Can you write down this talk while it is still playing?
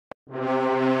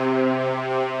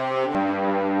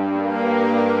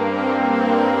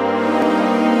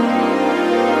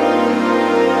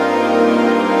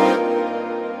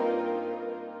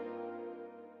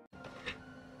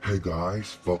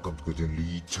guys, welcome to the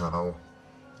Lee channel.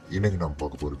 இன்னைக்கு நம்ம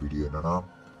பார்க்க போற வீடியோ என்னன்னா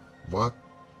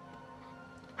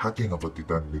ஹேக்கிங்கை பற்றி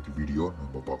தான் இன்னைக்கு வீடியோ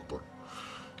நம்ம பார்க்க போகிறோம்.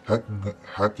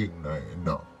 ஹேக்கிங்னா என்ன?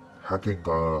 ஹேக்கிங்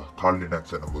கால்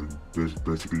லினக்ஸை நம்ம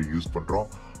பேசிக்கலி யூஸ் பண்ணுறோம்.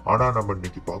 ஆனால் நம்ம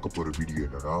இன்னைக்கு பார்க்க போகிற வீடியோ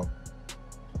என்னன்னா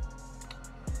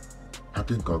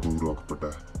ஹேக்கிங்காக உருவாக்கப்பட்ட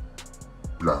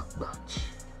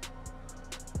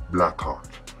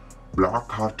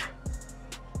BlackArch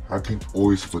ஹேக்கிங்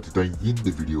ஓஎஸ் பற்றி தான் இந்த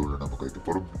வீடியோவில் நம்ம கேட்க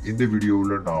போகிறோம். இந்த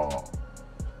வீடியோவில் நான்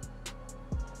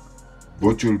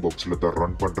virtual boxல தான்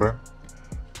ரன் பண்ணுறேன்.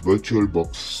 virtual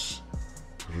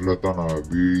boxல தான் நான்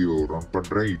வீடியோ ரன்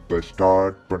பண்ணுறேன். இப்போ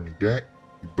ஸ்டார்ட் பண்ணிட்டேன்.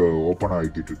 இப்போ ஓப்பன்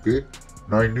ஆகிக்கிட்டு இருக்கு.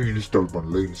 நான் இன்னும் இன்ஸ்டால்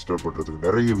பண்ணல. இன்ஸ்டால் பண்ணுறதுக்கு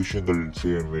நிறைய விஷயங்கள்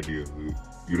செய்ய வேண்டியது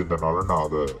இருந்தனால நான்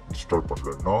அதை இன்ஸ்டால்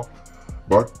பண்ணலன்னோ.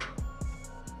 பட்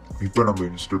இப்போ நம்ம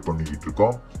இன்ஸ்டால் பண்ணிக்கிட்டு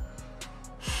இருக்கோம்.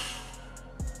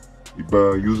 இப்போ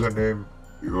யூசர் நேம்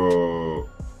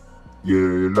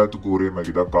எல்லாத்துக்கும் ஒரே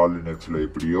மாதிரி தான். கால் லினக்ஸில்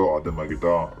எப்படியோ அது மாதிரி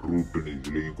தான் ரூட்டுன்னு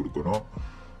இதுலேயும் கொடுக்கணும்.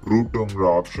 ரூட்டுங்கிற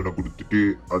ஆப்ஷனை கொடுத்துட்டு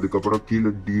அதுக்கப்புறம்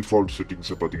கீழே டிஃபால்ட்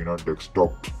செட்டிங்ஸை பார்த்தீங்கன்னா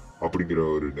டெஸ்க்டாப் அப்படிங்கிற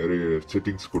ஒரு நிறைய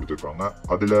செட்டிங்ஸ் கொடுத்துருக்காங்க.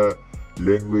 அதில்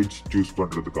லாங்குவேஜ் சூஸ்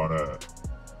பண்ணுறதுக்கான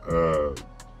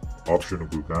ஆப்ஷனு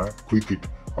கொடுக்கேன். குயிக்கிட்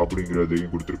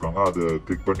அப்படிங்கிறதையும் கொடுத்துருக்காங்க. அதை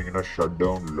கிளிக் பண்ணிங்கன்னா ஷட்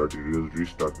டவுன் இல்லாட்டி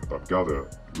ரீஸ்டார்ட் காமிக்க. அதை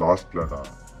லாஸ்ட்டில்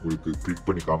நான் உங்களுக்கு கிளிக்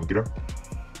பண்ணி காமிக்கிறேன்.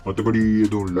 மற்றபடி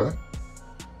எதுவும் இல்லை.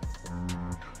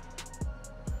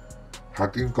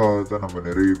 ஹேக்கிங்காக தான் நம்ம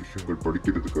நிறைய விஷயங்கள்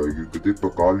படிக்கிறதுக்காக இருக்குது. இப்போ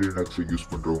கால் லினக்ஸை யூஸ்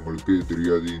பண்ணுறவங்களுக்கு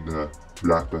தெரியாது இந்த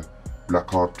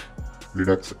BlackArch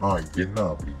Linux என்ன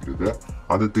அப்படிங்கிறத.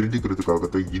 அதை தெரிஞ்சுக்கிறதுக்காக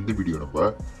தான் இந்த வீடியோ. நம்ம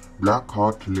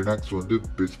BlackArch Linux வந்து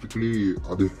ஸ்பெசிஃபிக்கலி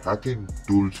அது ஹேக்கிங்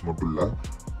டூல்ஸ் மட்டும் இல்லை,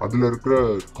 அதில் இருக்கிற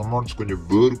கமாண்ட்ஸ் கொஞ்சம்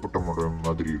வேறுபட்ட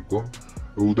மாதிரி இருக்கும்.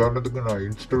 உதாரணத்துக்கு நான்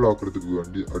இன்ஸ்டால் ஆக்குறதுக்கு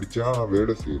அடித்தா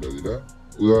வேலை செய்யலை. அதில்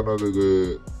உதாரணத்துக்கு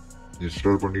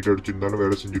இன்ஸ்டால் பண்ணிட்டு அடிச்சிருந்தாலும்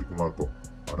வேலை செஞ்சுருக்குமா இருக்கும்.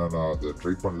 ஆனால் நான் அதை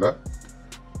ட்ரை பண்ணல.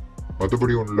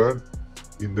 மற்றபடி ஒன்றில்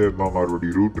இந்த மறுபடி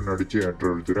ரூட்டுன்னு அடித்து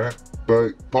என்டர் அடிச்சுறேன். இப்போ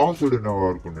பாஸ்வேர்டு என்னவா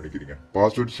இருக்கும்னு நினைக்கிறீங்க?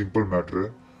 Password simple matter.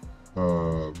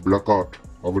 BlackArch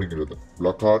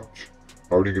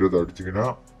அப்படிங்கிறத அடிச்சிங்கன்னா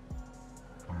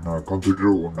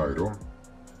கம்ப்யூட்டர் ஒன் ஆயிரும்.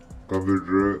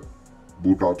 கம்ப்யூட்டர்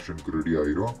பூட் ஆப்ஷனுக்கு ரெடி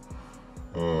ஆயிரும்.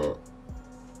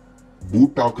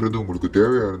 பூட் ஆக்குறது உங்களுக்கு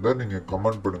தேவையாக இருந்தால் நீங்கள்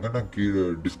கமெண்ட் பண்ணுங்கள். நான் கீழே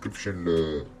டிஸ்கிரிப்ஷனில்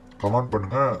கமெண்ட்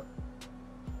பண்ணுங்கள்.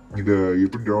 இதை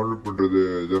எப்படி டவுன்லோட் பண்ணுறது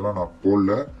இதெல்லாம் நான்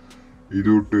போடல. இது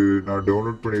விட்டு நான்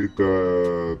டவுன்லோட் பண்ணியிருக்க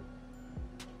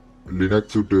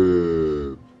லினக்ஸ் விட்டு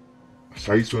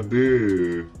சைஸ் வந்து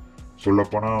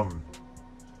சொல்லப்போனால்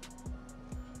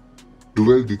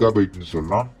 12 GB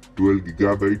சொல்லலாம். 12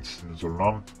 GB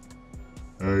சொல்லலாம்.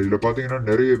 இதில் பார்த்தீங்கன்னா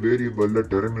நிறைய வேரியபிளில்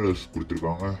டெர்மினல்ஸ்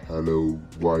கொடுத்துருக்காங்க. ஹலோ,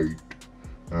 ஒயிட்,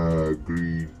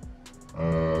 க்ரீன்,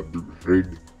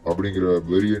 ரெட் அப்படிங்கிற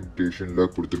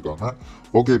வேரியன்டேஷனில் கொடுத்துருக்காங்க.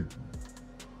 ஓகே,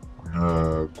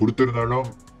 கொடுத்துருந்தாலும்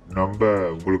நம்ம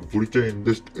உங்களுக்கு பிடிச்ச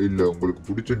இல்லை உங்களுக்கு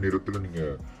பிடிச்ச நிறத்தில்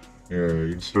நீங்கள்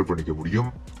இன்ஸ்டால் பண்ணிக்க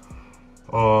முடியும்.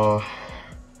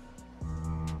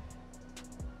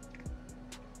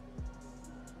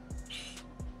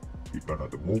 இப்போ நான்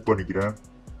அதை மூவ் பண்ணிக்கிறேன்.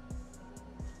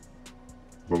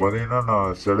 இப்போ பார்த்தீங்கன்னா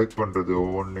நான் செலக்ட் பண்ணுறது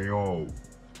ஒவ்வொன்றையும்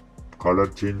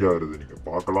கலர் சேஞ்ச் ஆகுறது நீங்கள்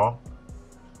பார்க்கலாம்.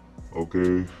 ஓகே,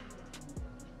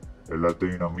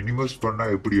 எல்லாத்தையும் நான் மினிமைஸ்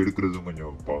பண்ணால் எப்படி எடுக்கிறதும்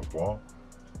கொஞ்சம் பார்ப்போம்.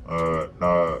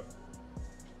 நான்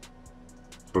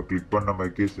இப்போ கிளிக் பண்ண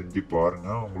மாதிரிக்கே செஞ்சு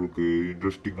பாருங்கள், உங்களுக்கு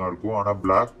இன்ட்ரெஸ்டிங்காக இருக்கும். ஆனால்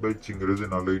BlackArchங்கிறது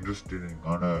நல்ல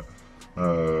இன்ட்ரெஸ்டிங்கான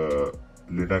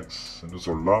லினக்ஸ்ன்னு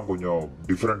சொல்லலாம். கொஞ்சம்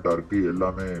டிஃப்ரெண்ட்டாக இருக்குது.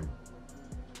 எல்லாமே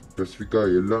ஸ்பெசிஃபிக்காக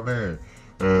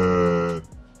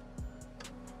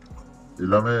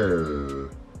எல்லாமே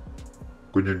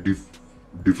கொஞ்சம்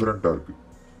டிஃப்ரெண்ட்டாக இருக்கு.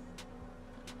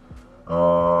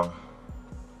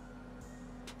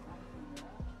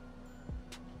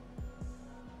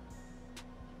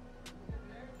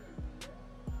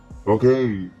 ஓகே,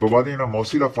 இப்போ பார்த்தீங்கன்னா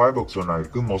மொசிலா ஃபயர்பாக்ஸ் ஒன்றா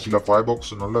இருக்குது. மொசிலா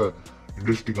ஃபயர்பாக்ஸ் நல்ல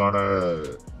இன்ட்ரெஸ்டிங்கான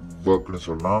ஒர்க்னு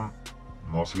சொல்லலாம்.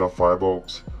 மொசிலா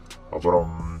ஃபயர்பாக்ஸ்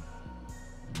அப்புறம்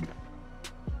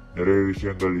நிறைய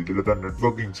விஷயங்கள் இதில் தான்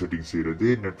நெட்வொர்க்கிங் செட்டிங்ஸ் செய்கிறது.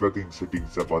 நெட்வொர்க்கிங்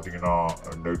செட்டிங்ஸை பார்த்தீங்கன்னா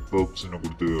நெட்வொர்க்ஸ்னு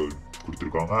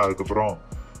கொடுத்துருக்காங்க. அதுக்கப்புறம்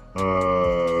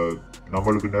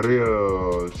நம்மளுக்கு நிறைய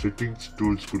செட்டிங்ஸ்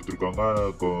டூல்ஸ் கொடுத்துருக்காங்க.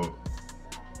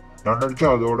 நான் நினச்சா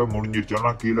அதோட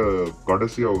முடிஞ்சிருச்சோன்னா கீழே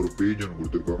கடைசியாக ஒரு பேஜ் ஒன்று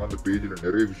கொடுத்துருக்காங்க. அந்த பேஜில்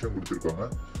நிறைய விஷயம் கொடுத்துருக்காங்க.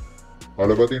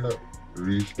 அதில் பார்த்தீங்கன்னா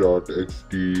ரீஸ்டார்ட்,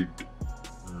 எக்ஸ்டீட்,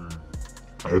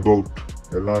 அபவுட்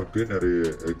எல்லாம் இருக்குது. நிறைய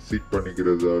எக்ஸிட்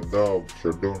பண்ணிக்கிறதா இருந்தால்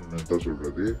ஷட் டவுன் தான்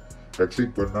சொல்கிறது.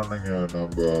 எக்ஸிட் பண்ணால் நீங்கள்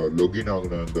நம்ம லொகின்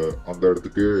ஆகின அந்த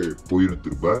இடத்துக்கே போயிடும்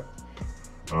திரும்ப.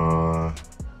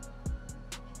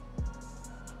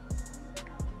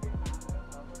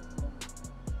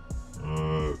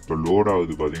 இப்போ லோட்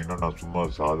ஆகுது பார்த்தீங்கன்னா நான் சும்மா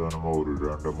சாதாரணமாக ஒரு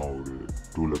ரேண்டமாக ஒரு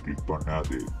டூலை கிளிக் பண்ணேன்,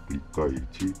 அது கிளிக்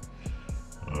ஆகிடுச்சு.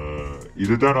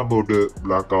 இதுதான் நம்ம ஒரு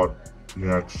BlackArch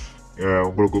Linux.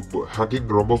 உங்களுக்கு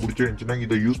ஹேக்கிங் ரொம்ப பிடிச்சிருந்துச்சுன்னா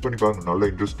இதை யூஸ் பண்ணி பாருங்க, நல்லா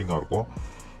இன்ட்ரெஸ்டிங்காக இருக்கும்.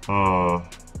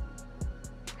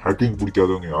 ஹேக்கிங்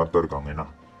பிடிக்காதவங்க யார் தான் இருக்காங்க என்ன?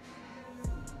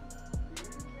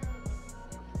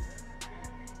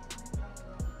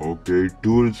 ஓகே,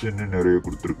 டூல்ஸ்ன்னு நிறைய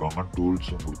கொடுத்துருக்காங்க,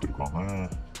 டூல்ஸும் கொடுத்துருக்காங்க.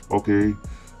 ஓகே,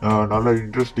 நல்ல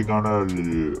இன்ட்ரெஸ்டிங்கான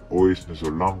ஓஎஸ்ன்னு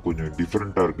சொல்லலாம். கொஞ்சம்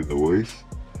டிஃப்ரெண்ட்டாக இருக்குது இந்த ஓஎஸ்.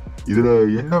 இதில்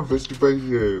என்ன ஃபெஸ்டிஃபைஸ்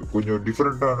கொஞ்சம்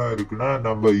டிஃப்ரெண்ட்டான இருக்குன்னா,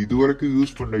 நம்ம இது வரைக்கும்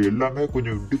யூஸ் பண்ண எல்லாமே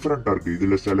கொஞ்சம் டிஃப்ரெண்ட்டாக இருக்குது.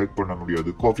 இதில் செலக்ட் பண்ண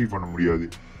முடியாது, காப்பி பண்ண முடியாது.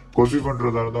 காப்பி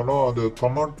பண்ணுறதா இருந்தாலும் அது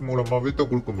கமாண்ட் மூலமாகவே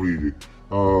தான் கொடுக்க முடியுது.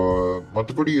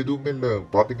 மற்றபடி எதுவுமே இல்லை.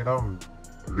 பார்த்தீங்கன்னா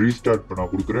ரீஸ்டார்ட் இப்போ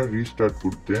நான் கொடுக்குறேன், ரீஸ்டார்ட்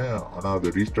கொடுத்தேன். ஆனால் அதை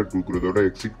ரீஸ்டார்ட் கொடுக்குறதோட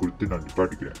எக்ஸிட் கொடுத்து நான்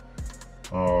நிப்பாட்டிக்கிறேன்.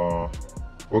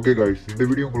 ஓகே காய்ஸ், இந்த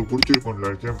வீடியோ உங்களுக்கு பிடிச்சிருக்கும்னு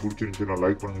நினைச்சேன். பிடிச்சிருந்துச்சுன்னா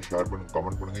லைக் பண்ணுங்க, ஷேர் பண்ணுங்க,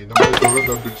 கமெண்ட் பண்ணுங்க. இந்த மாதிரி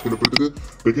தொடர்ந்து அப்டேட்ஸ்களை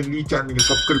பற்றி நீ சேனல் நீங்கள்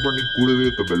சப்ஸ்கிரைப் பண்ணி கூடவே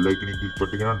இப்போ பெல் ஐக்கனை கிளிக்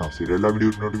பண்ணிட்டீங்கன்னா நான் சரி எல்லா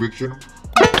வீடியோ நோட்டிஃபிகேஷனும்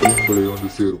உங்களை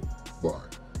வந்து சேரும். பாய்.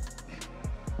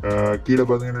 கீழே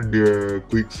பார்த்தீங்கன்னா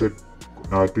குயிக் செட்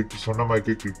நான் கிளிக் சொன்ன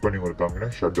மாதிரி கிளிக் பண்ணி உங்களுக்கு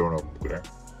காமிங்கன்னா ஷட் டவுன் கொடுக்குறேன்.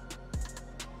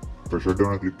 இப்போ ஷட்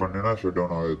டவுனை கிளிக் பண்ணேன்னா ஷட்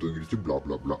டவுன் ஆக தூங்கிடுச்சு. பிளா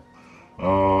பிளா பிளா.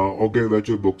 ஓகே,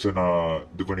 வெர்ச்சுவல் பாக்ஸை நான்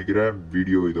இது பண்ணிக்கிறேன்.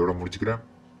 வீடியோ இதோட முடிச்சுக்கிறேன்.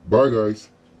 பாய் காய்ஸ்,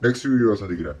 நெக்ஸ்ட் வீடியோ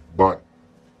சந்திக்கிறேன். பாய்.